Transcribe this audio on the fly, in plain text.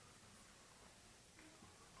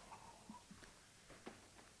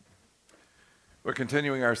We're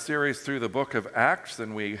continuing our series through the book of Acts,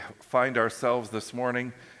 and we find ourselves this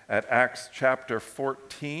morning at Acts chapter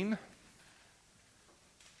 14.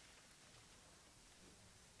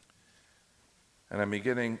 And I'm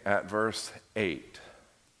beginning at verse 8.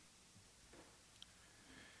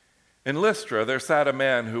 In Lystra there sat a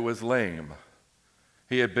man who was lame.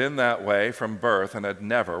 He had been that way from birth and had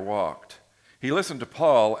never walked. He listened to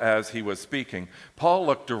Paul as he was speaking. Paul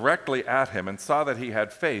looked directly at him and saw that he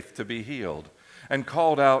had faith to be healed, and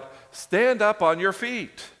called out, "Stand up on your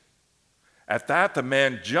feet." At that, the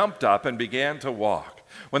man jumped up and began to walk.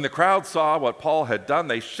 When the crowd saw what Paul had done,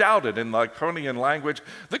 they shouted in Lycaonian language,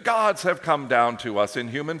 "The gods have come down to us in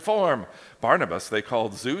human form." Barnabas they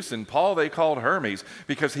called Zeus, and Paul they called Hermes,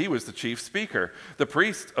 because he was the chief speaker. The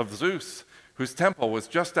priest of Zeus, whose temple was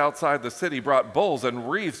just outside the city, brought bulls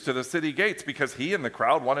and wreaths to the city gates, because he and the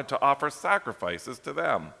crowd wanted to offer sacrifices to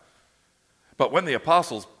them. But when the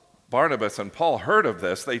apostles Barnabas and Paul heard of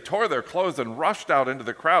this, they tore their clothes and rushed out into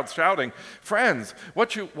the crowd, shouting, "Friends,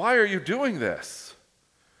 why are you doing this?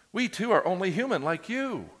 We too are only human like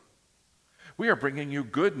you. We are bringing you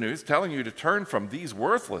good news, telling you to turn from these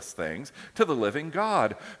worthless things to the living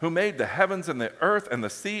God, who made the heavens and the earth and the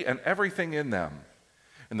sea and everything in them.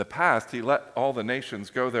 In the past, he let all the nations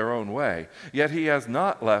go their own way, yet he has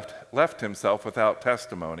not left himself without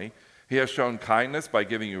testimony. He has shown kindness by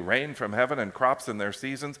giving you rain from heaven and crops in their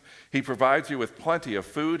seasons. He provides you with plenty of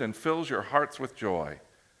food and fills your hearts with joy."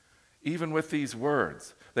 Even with these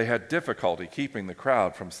words, they had difficulty keeping the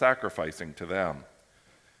crowd from sacrificing to them.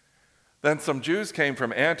 Then some Jews came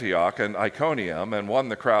from Antioch and Iconium and won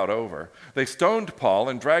the crowd over. They stoned Paul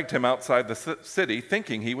and dragged him outside the city,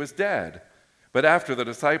 thinking he was dead. But after the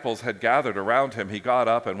disciples had gathered around him, he got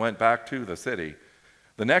up and went back to the city.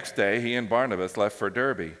 The next day, he and Barnabas left for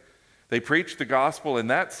Derbe. They preached the gospel in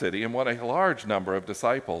that city and won a large number of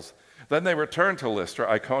disciples. Then they returned to Lystra,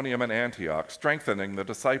 Iconium, and Antioch, strengthening the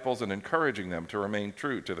disciples and encouraging them to remain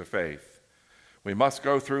true to the faith. "We must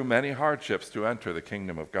go through many hardships to enter the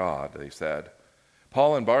kingdom of God," they said.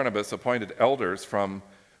 Paul and Barnabas appointed elders for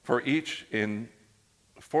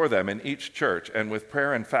them in each church, and with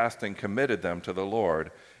prayer and fasting committed them to the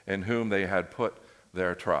Lord, in whom they had put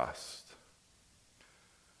their trust.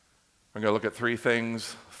 I'm going to look at three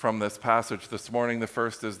things from this passage this morning. The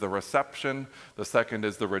first is the reception, the second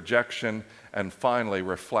is the rejection, and finally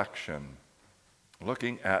reflection.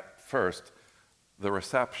 Looking at first the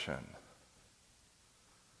reception.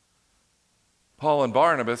 Paul and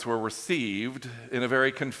Barnabas were received in a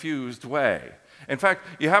very confused way. In fact,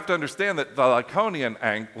 you have to understand that the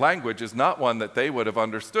Lycaonian language is not one that they would have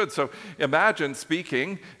understood. So imagine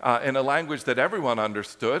speaking in a language that everyone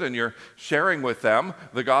understood, and you're sharing with them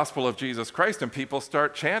the gospel of Jesus Christ, and people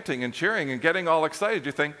start chanting and cheering and getting all excited.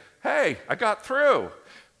 You think, "Hey, I got through."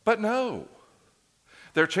 But no,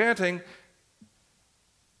 they're chanting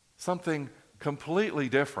something completely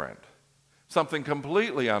different. Something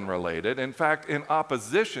completely unrelated, in fact, in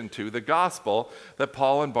opposition to the gospel that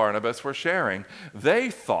Paul and Barnabas were sharing.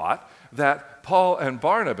 They thought that Paul and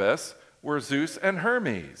Barnabas were Zeus and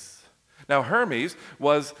Hermes. Now, Hermes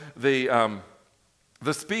was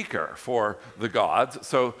the speaker for the gods,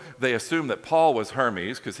 so they assumed that Paul was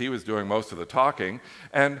Hermes because he was doing most of the talking,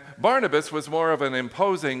 and Barnabas was more of an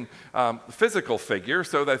imposing physical figure,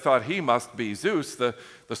 so they thought he must be Zeus, the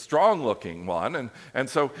strong-looking one, and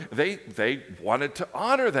so they wanted to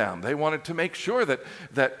honor them. They wanted to make sure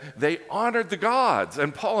that they honored the gods,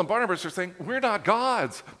 and Paul and Barnabas are saying, "We're not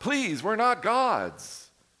gods. Please, we're not gods."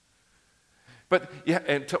 But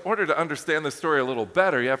in order to understand the story a little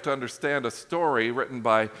better, you have to understand a story written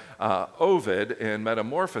by Ovid in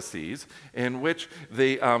Metamorphoses, in which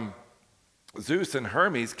the Zeus and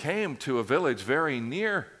Hermes came to a village very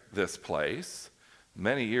near this place,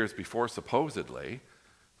 many years before, supposedly.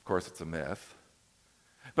 Of course, it's a myth.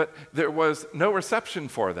 But there was no reception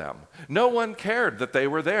for them. No one cared that they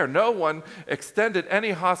were there. No one extended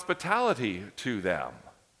any hospitality to them,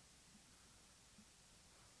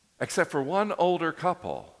 except for one older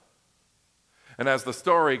couple. And as the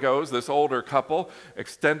story goes, this older couple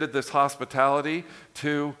extended this hospitality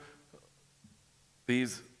to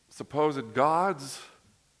these supposed gods,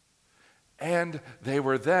 and they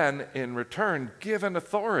were then, in return, given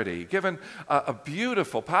authority, given a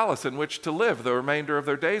beautiful palace in which to live the remainder of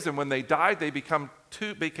their days. And when they died, they became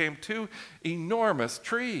two enormous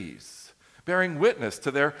trees, bearing witness to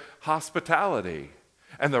their hospitality.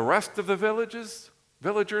 And the rest of the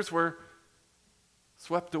villagers were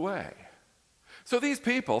swept away. So these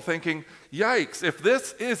people thinking, yikes, if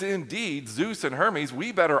this is indeed Zeus and Hermes,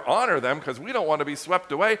 we better honor them because we don't want to be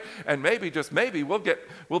swept away, and maybe, just maybe, we'll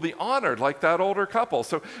be honored like that older couple.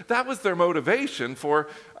 So that was their motivation for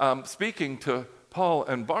speaking to Paul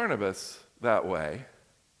and Barnabas that way.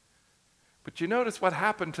 But you notice what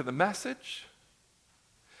happened to the message?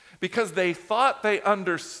 Because they thought they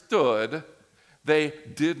understood, they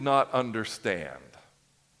did not understand.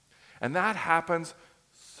 And that happens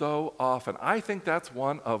so often. I think that's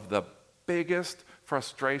one of the biggest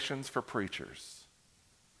frustrations for preachers.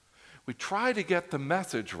 We try to get the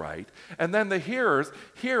message right, and then the hearers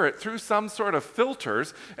hear it through some sort of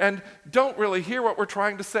filters and don't really hear what we're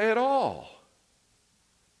trying to say at all.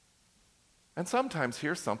 And sometimes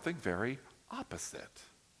hear something very opposite.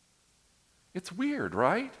 It's weird,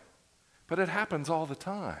 right? But it happens all the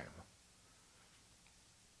time.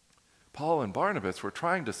 Paul and Barnabas were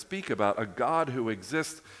trying to speak about a God who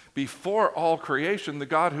exists before all creation, the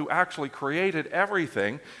God who actually created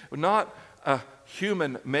everything, not a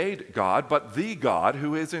human-made God, but the God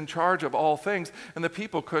who is in charge of all things, and the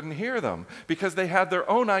people couldn't hear them because they had their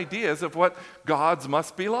own ideas of what gods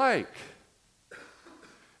must be like.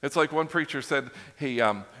 It's like one preacher said he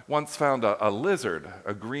once found a lizard,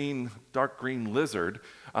 a dark green lizard,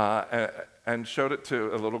 and showed it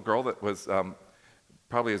to a little girl that was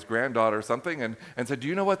probably his granddaughter or something, and said, "Do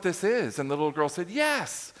you know what this is?" And the little girl said,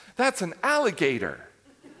 "Yes, that's an alligator."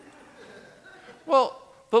 Well,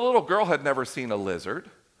 the little girl had never seen a lizard.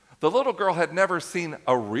 The little girl had never seen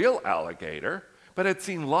a real alligator, but had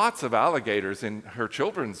seen lots of alligators in her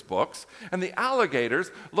children's books, and the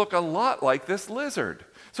alligators look a lot like this lizard.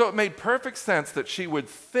 So it made perfect sense that she would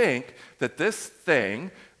think that this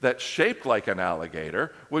thing that's shaped like an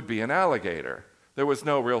alligator would be an alligator. There was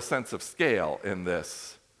no real sense of scale in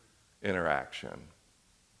this interaction.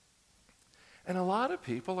 And a lot of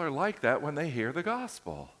people are like that when they hear the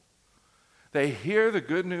gospel. They hear the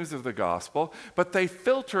good news of the gospel, but they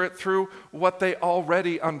filter it through what they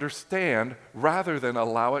already understand rather than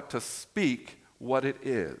allow it to speak what it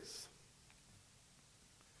is.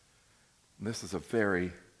 And this is a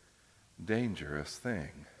very dangerous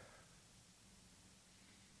thing.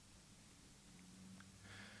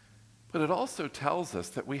 But it also tells us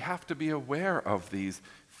that we have to be aware of these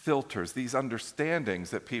filters, these understandings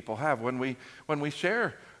that people have when we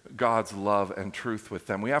share God's love and truth with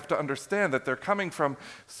them. We have to understand that they're coming from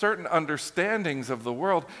certain understandings of the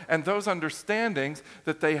world, and those understandings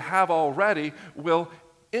that they have already will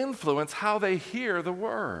influence how they hear the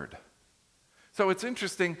word. So it's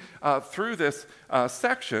interesting through this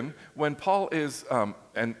section when Paul is,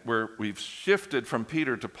 and we've shifted from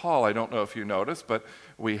Peter to Paul. I don't know if you noticed, but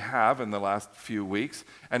we have in the last few weeks.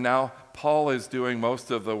 And now Paul is doing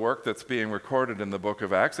most of the work that's being recorded in the book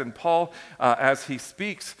of Acts. And Paul, as he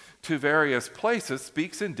speaks to various places,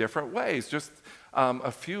 speaks in different ways. Just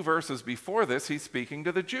a few verses before this, he's speaking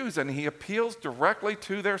to the Jews, and he appeals directly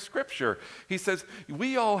to their scripture. He says,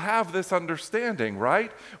 we all have this understanding,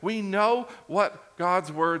 right? We know what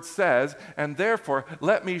God's word says, and therefore,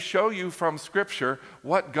 let me show you from scripture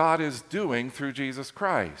what God is doing through Jesus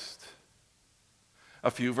Christ.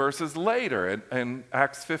 A few verses later, in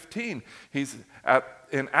Acts 15, he's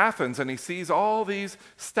in Athens, and he sees all these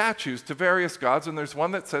statues to various gods, and there's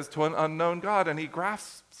one that says to an unknown God, and he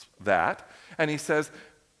grasps that, and he says,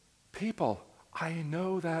 people, I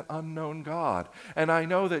know that unknown God, and I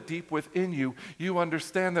know that deep within you, you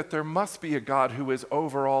understand that there must be a God who is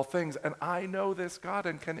over all things, and I know this God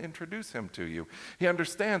and can introduce him to you. He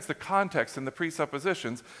understands the context and the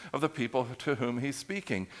presuppositions of the people to whom he's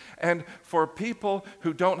speaking. And for people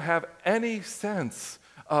who don't have any sense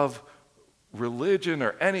of religion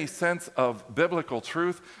or any sense of biblical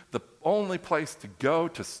truth, the only place to go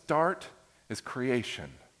to start is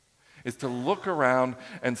creation. Is to look around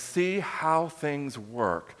and see how things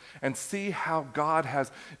work and see how God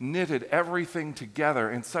has knitted everything together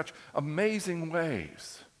in such amazing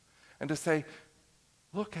ways. And to say,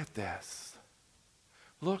 look at this.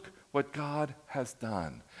 Look what God has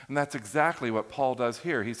done. And that's exactly what Paul does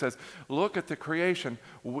here. He says, look at the creation.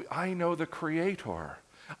 I know the Creator.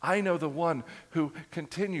 I know the one who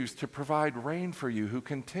continues to provide rain for you, who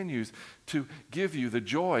continues to give you the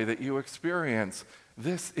joy that you experience.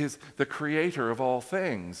 This is the Creator of all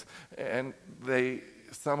things. And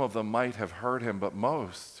some of them might have heard him, but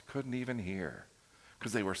most couldn't even hear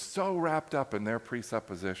because they were so wrapped up in their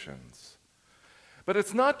presuppositions. But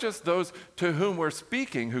it's not just those to whom we're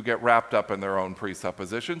speaking who get wrapped up in their own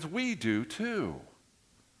presuppositions. We do too.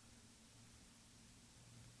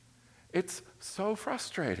 It's so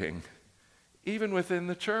frustrating even within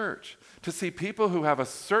the church, to see people who have a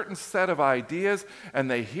certain set of ideas and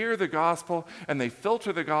they hear the gospel and they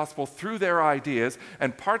filter the gospel through their ideas,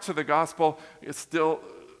 and parts of the gospel still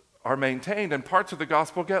are maintained and parts of the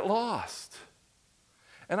gospel get lost.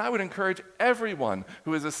 And I would encourage everyone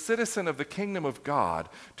who is a citizen of the kingdom of God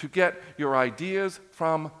to get your ideas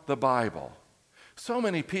from the Bible. So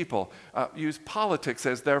many people use politics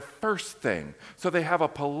as their first thing. So they have a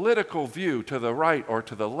political view to the right or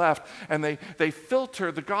to the left, and they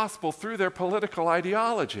filter the gospel through their political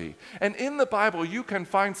ideology. And in the Bible, you can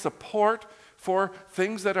find support for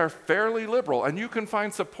things that are fairly liberal, and you can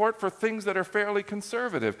find support for things that are fairly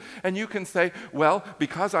conservative. And you can say, well,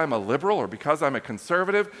 because I'm a liberal or because I'm a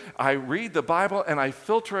conservative, I read the Bible and I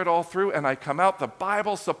filter it all through and I come out, the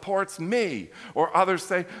Bible supports me. Or others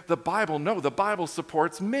say, the Bible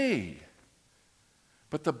supports me.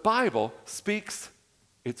 But the Bible speaks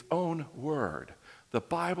its own word. The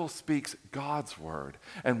Bible speaks God's word.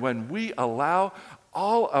 And when we allow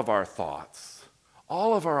all of our thoughts,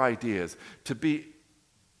 all of our ideas to be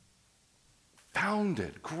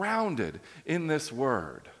grounded in this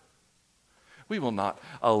word, we will not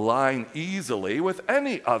align easily with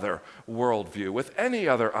any other worldview, with any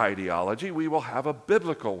other ideology. We will have a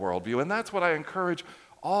biblical worldview, and that's what I encourage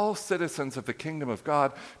all citizens of the kingdom of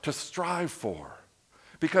God to strive for.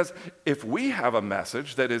 Because if we have a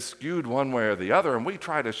message that is skewed one way or the other, and we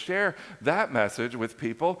try to share that message with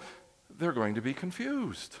people, they're going to be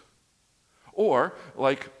confused. Or,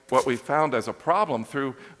 like what we found as a problem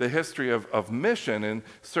through the history of mission in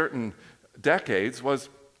certain decades, was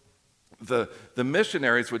the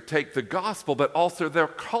missionaries would take the gospel, but also their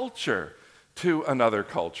culture to another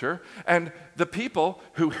culture. And the people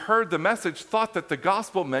who heard the message thought that the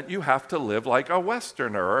gospel meant you have to live like a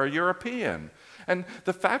Westerner or a European. And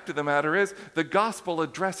the fact of the matter is, the gospel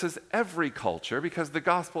addresses every culture because the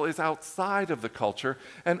gospel is outside of the culture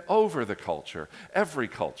and over the culture, every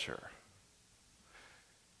culture.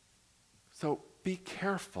 So be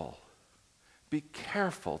careful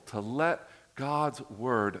to let God's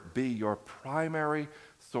word be your primary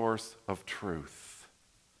source of truth.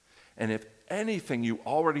 And if anything you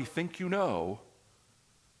already think you know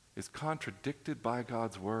is contradicted by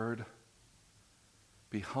God's word,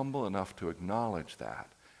 be humble enough to acknowledge that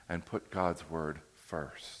and put God's word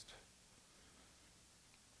first.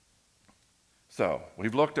 So,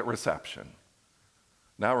 we've looked at reception.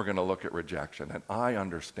 Now we're going to look at rejection. And I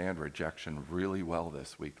understand rejection really well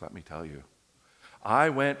this week, let me tell you. I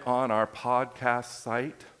went on our podcast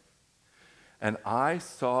site and I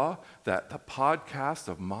saw that the podcasts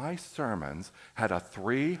of my sermons had a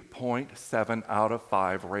 3.7 out of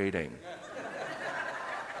 5 rating.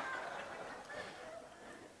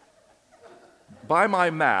 By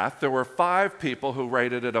my math, there were 5 people who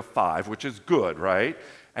rated it a 5, which is good, right?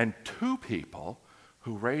 And 2 people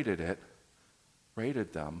who rated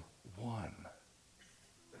them 1.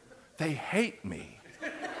 They hate me.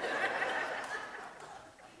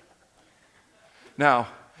 Now,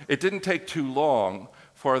 it didn't take too long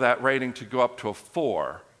for that rating to go up to a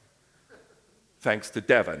 4, thanks to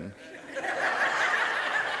Devin.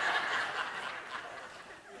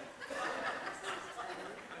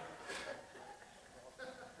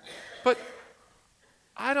 But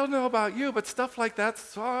I don't know about you, but stuff like that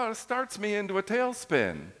starts me into a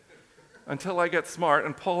tailspin until I get smart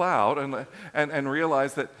and pull out and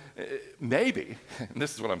realize that maybe, and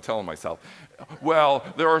this is what I'm telling myself, well,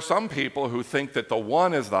 there are some people who think that the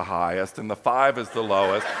 1 is the highest and the 5 is the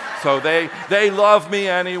lowest, so they love me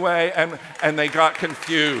anyway, and they got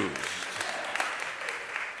confused.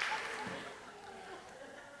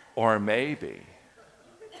 Or maybe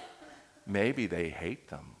they hate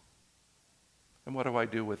them. And what do I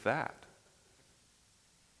do with that?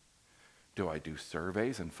 Do I do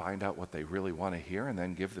surveys and find out what they really want to hear and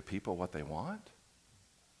then give the people what they want?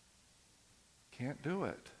 Can't do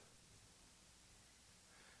it.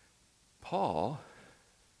 Paul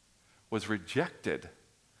was rejected.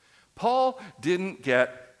 Paul didn't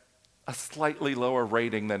get a slightly lower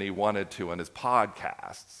rating than he wanted to on his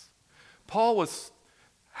podcasts. Paul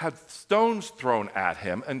had stones thrown at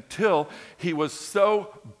him until he was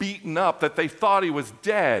so beaten up that they thought he was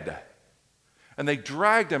dead. And they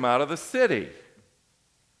dragged him out of the city.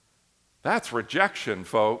 That's rejection,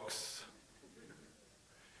 folks.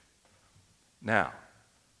 Now,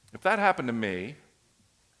 if that happened to me,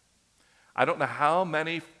 I don't know how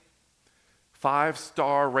many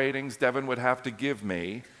 5-star ratings Devin would have to give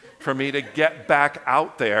me for me to get back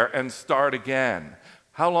out there and start again.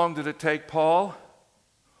 How long did it take Paul?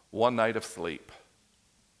 1 night of sleep.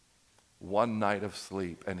 1 night of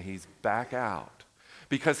sleep, and he's back out.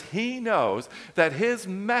 because he knows that his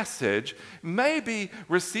message may be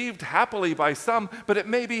received happily by some, but it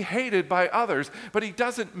may be hated by others. But he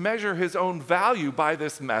doesn't measure his own value by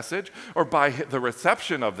this message or by the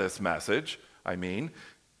reception of this message.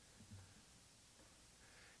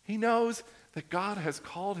 He knows that God has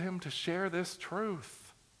called him to share this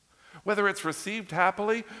truth. Whether it's received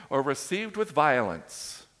happily or received with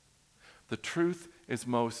violence, the truth is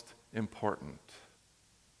most important.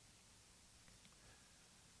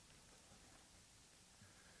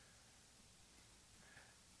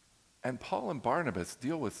 And Paul and Barnabas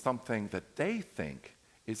deal with something that they think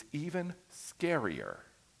is even scarier,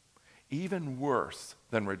 even worse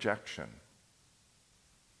than rejection.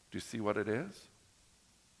 Do you see what it is?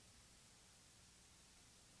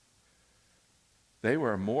 They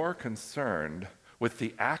were more concerned with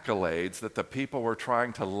the accolades that the people were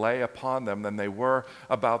trying to lay upon them than they were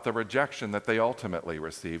about the rejection that they ultimately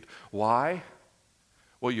received. Why?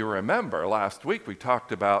 Well, you remember last week we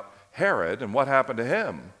talked about Herod and what happened to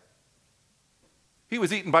him. He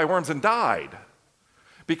was eaten by worms and died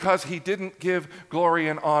because he didn't give glory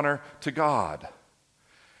and honor to God.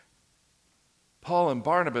 Paul and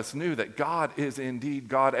Barnabas knew that God is indeed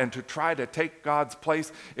God, and to try to take God's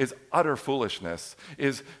place is utter foolishness,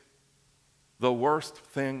 is the worst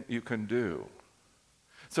thing you can do.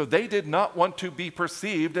 So they did not want to be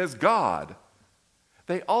perceived as God.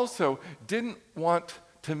 They also didn't want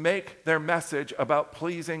to make their message about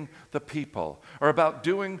pleasing the people or about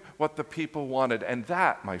doing what the people wanted. And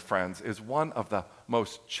that, my friends, is one of the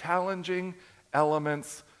most challenging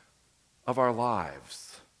elements of our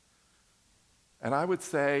lives. And I would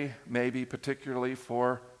say maybe particularly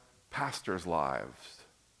for pastors' lives.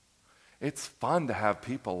 It's fun to have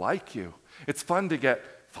people like you. It's fun to get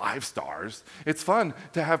 5 stars. It's fun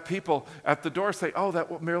to have people at the door say, oh,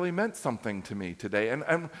 that merely meant something to me today.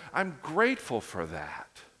 And I'm grateful for that.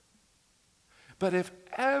 But if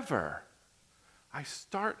ever I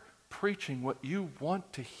start preaching what you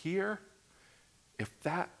want to hear, if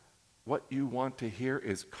that what you want to hear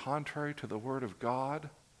is contrary to the Word of God,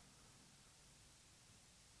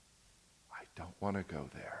 I don't want to go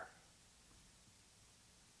there.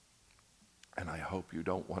 And I hope you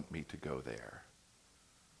don't want me to go there.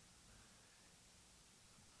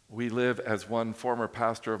 We live, as one former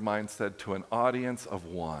pastor of mine said, to an audience of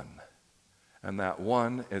one. And that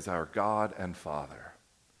one is our God and Father.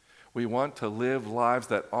 We want to live lives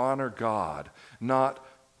that honor God, not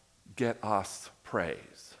get us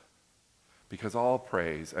praise. Because all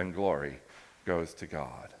praise and glory goes to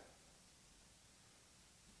God.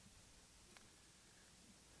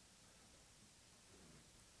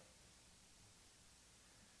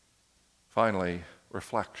 Finally,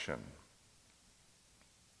 reflection.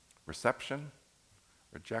 Reception,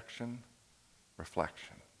 rejection,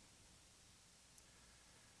 reflection.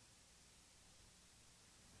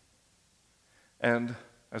 And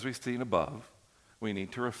as we've seen above, we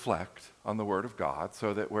need to reflect on the Word of God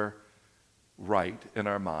so that we're right in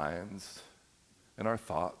our minds, in our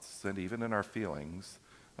thoughts, and even in our feelings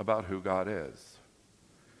about who God is.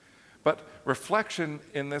 But reflection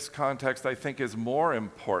in this context, I think, is more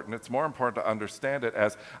important. It's more important to understand it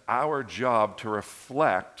as our job to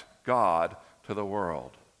reflect God to the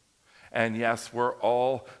world. And yes, we're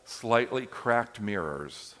all slightly cracked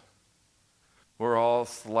mirrors. We're all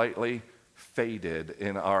slightly faded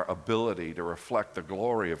in our ability to reflect the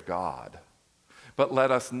glory of God. But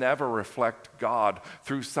let us never reflect God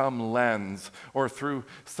through some lens or through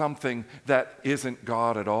something that isn't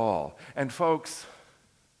God at all. And folks,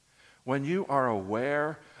 when you are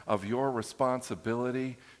aware of your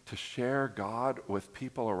responsibility to share God with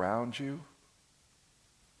people around you,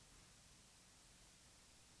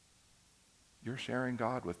 you're sharing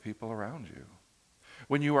God with people around you.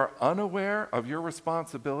 When you are unaware of your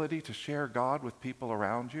responsibility to share God with people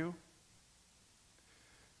around you,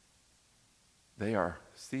 they are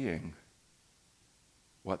seeing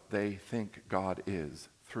what they think God is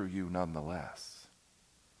through you nonetheless.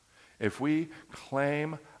 If we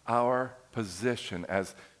claim our position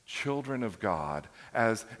as children of God,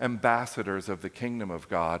 as ambassadors of the kingdom of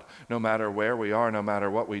God, no matter where we are, no matter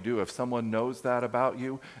what we do, if someone knows that about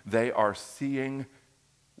you, they are seeing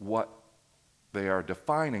what they are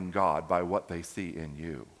defining God by what they see in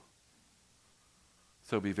you.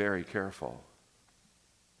 So be very careful.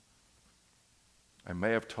 I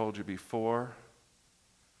may have told you before,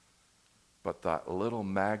 but that little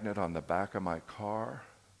magnet on the back of my car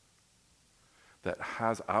that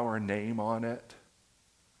has our name on it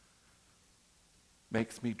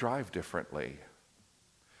makes me drive differently.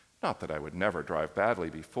 Not that I would never drive badly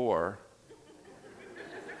before,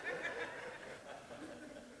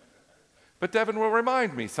 But Devin will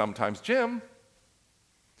remind me sometimes, Jim,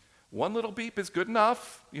 one little beep is good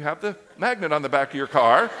enough. You have the magnet on the back of your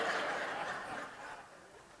car.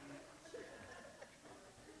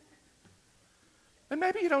 And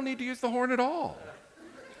maybe you don't need to use the horn at all.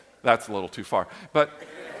 That's a little too far. But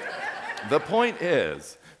the point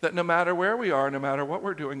is that no matter where we are, no matter what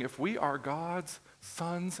we're doing, if we are God's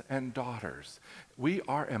sons and daughters, we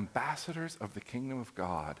are ambassadors of the kingdom of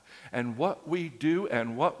God. And what we do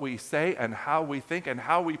and what we say and how we think and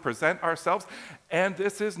how we present ourselves, and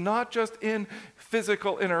this is not just in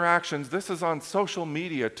physical interactions, this is on social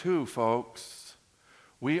media too, folks.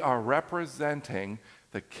 We are representing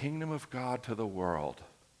the kingdom of God to the world.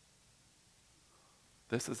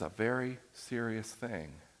 This is a very serious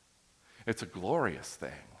thing. It's a glorious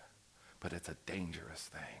thing, but it's a dangerous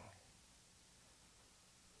thing.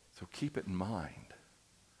 So keep it in mind.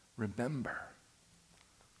 Remember,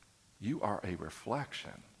 you are a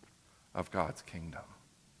reflection of God's kingdom.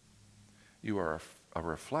 You are a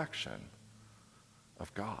reflection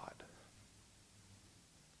of God.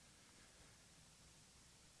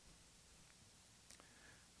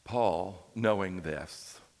 Paul, knowing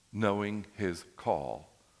this, knowing his call,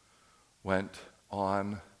 went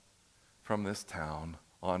on from this town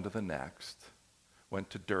on to the next, went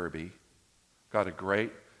to Derbe, got a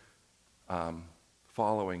great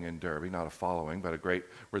following in Derbe, not a following, but a great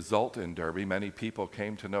result in Derbe. Many people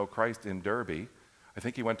came to know Christ in Derbe. I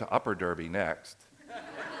think he went to Upper Derby next.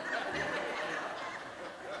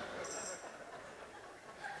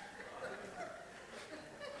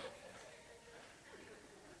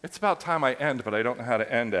 It's about time I end, but I don't know how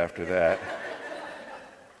to end after that.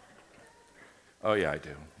 Oh, yeah, I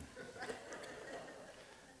do.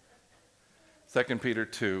 2 Peter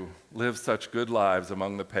 2, live such good lives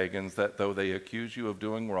among the pagans that though they accuse you of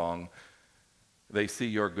doing wrong, they see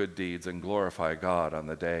your good deeds and glorify God on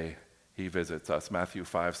the day he visits us. Matthew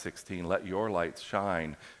 5:16, let your light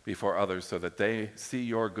shine before others so that they see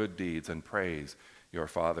your good deeds and praise your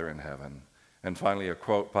Father in heaven. And finally, a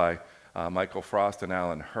quote by Michael Frost and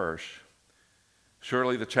Alan Hirsch.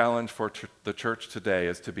 Surely the challenge for the church today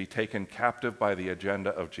is to be taken captive by the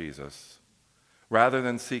agenda of Jesus. Rather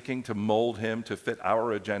than seeking to mold him to fit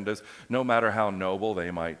our agendas, no matter how noble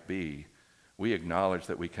they might be, we acknowledge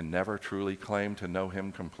that we can never truly claim to know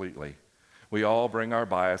him completely. We all bring our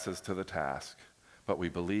biases to the task, but we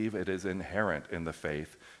believe it is inherent in the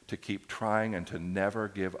faith to keep trying and to never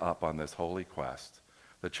give up on this holy quest.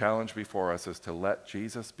 The challenge before us is to let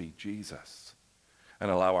Jesus be Jesus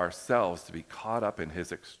and allow ourselves to be caught up in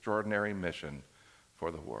his extraordinary mission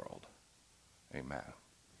for the world. Amen.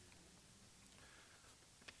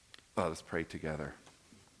 Let us pray together.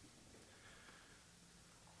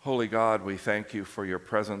 Holy God, we thank you for your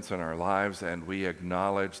presence in our lives, and we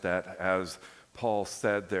acknowledge that, as Paul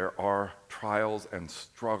said, there are trials and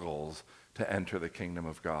struggles to enter the kingdom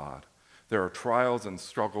of God. There are trials and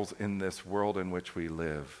struggles in this world in which we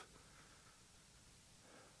live.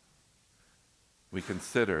 We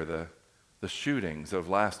consider the shootings of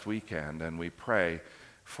last weekend, and we pray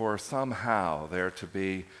for somehow there to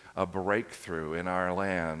be a breakthrough in our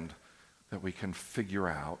land that we can figure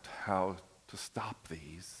out how to stop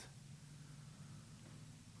these.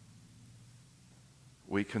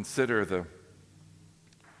 We consider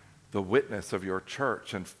the witness of your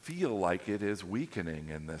church and feel like it is weakening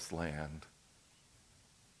in this land,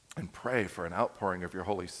 and pray for an outpouring of your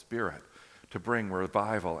Holy Spirit to bring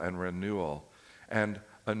revival and renewal and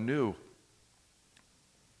a new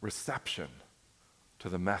reception to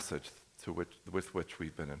the message with which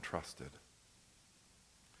we've been entrusted.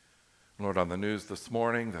 Lord, on the news this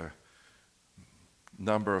morning, the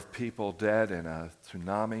number of people dead in a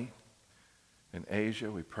tsunami in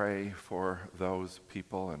Asia, we pray for those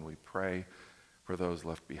people, and we pray for those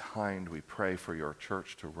left behind. We pray for your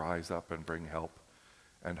church to rise up and bring help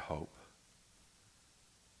and hope.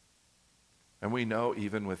 And we know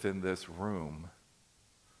even within this room,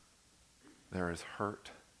 there is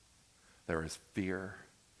hurt, there is fear,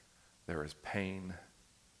 there is pain.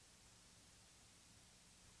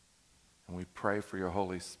 And we pray for your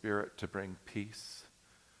Holy Spirit to bring peace,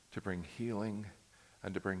 to bring healing,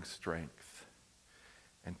 and to bring strength,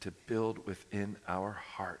 and to build within our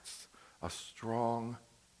hearts a strong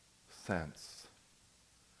sense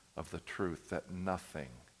of the truth that nothing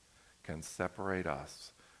can separate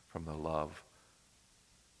us from the love,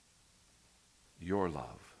 your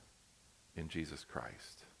love, in Jesus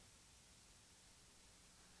Christ.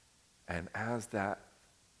 And as that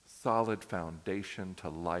solid foundation to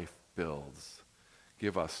life builds,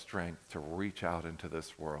 give us strength to reach out into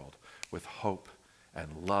this world with hope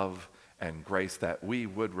and love and grace, that we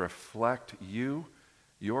would reflect you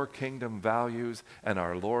your kingdom values and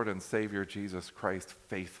our Lord and Savior Jesus Christ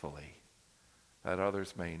faithfully, that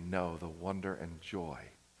others may know the wonder and joy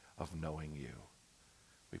of knowing you.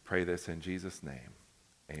 We pray this in Jesus' name.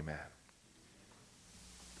 Amen.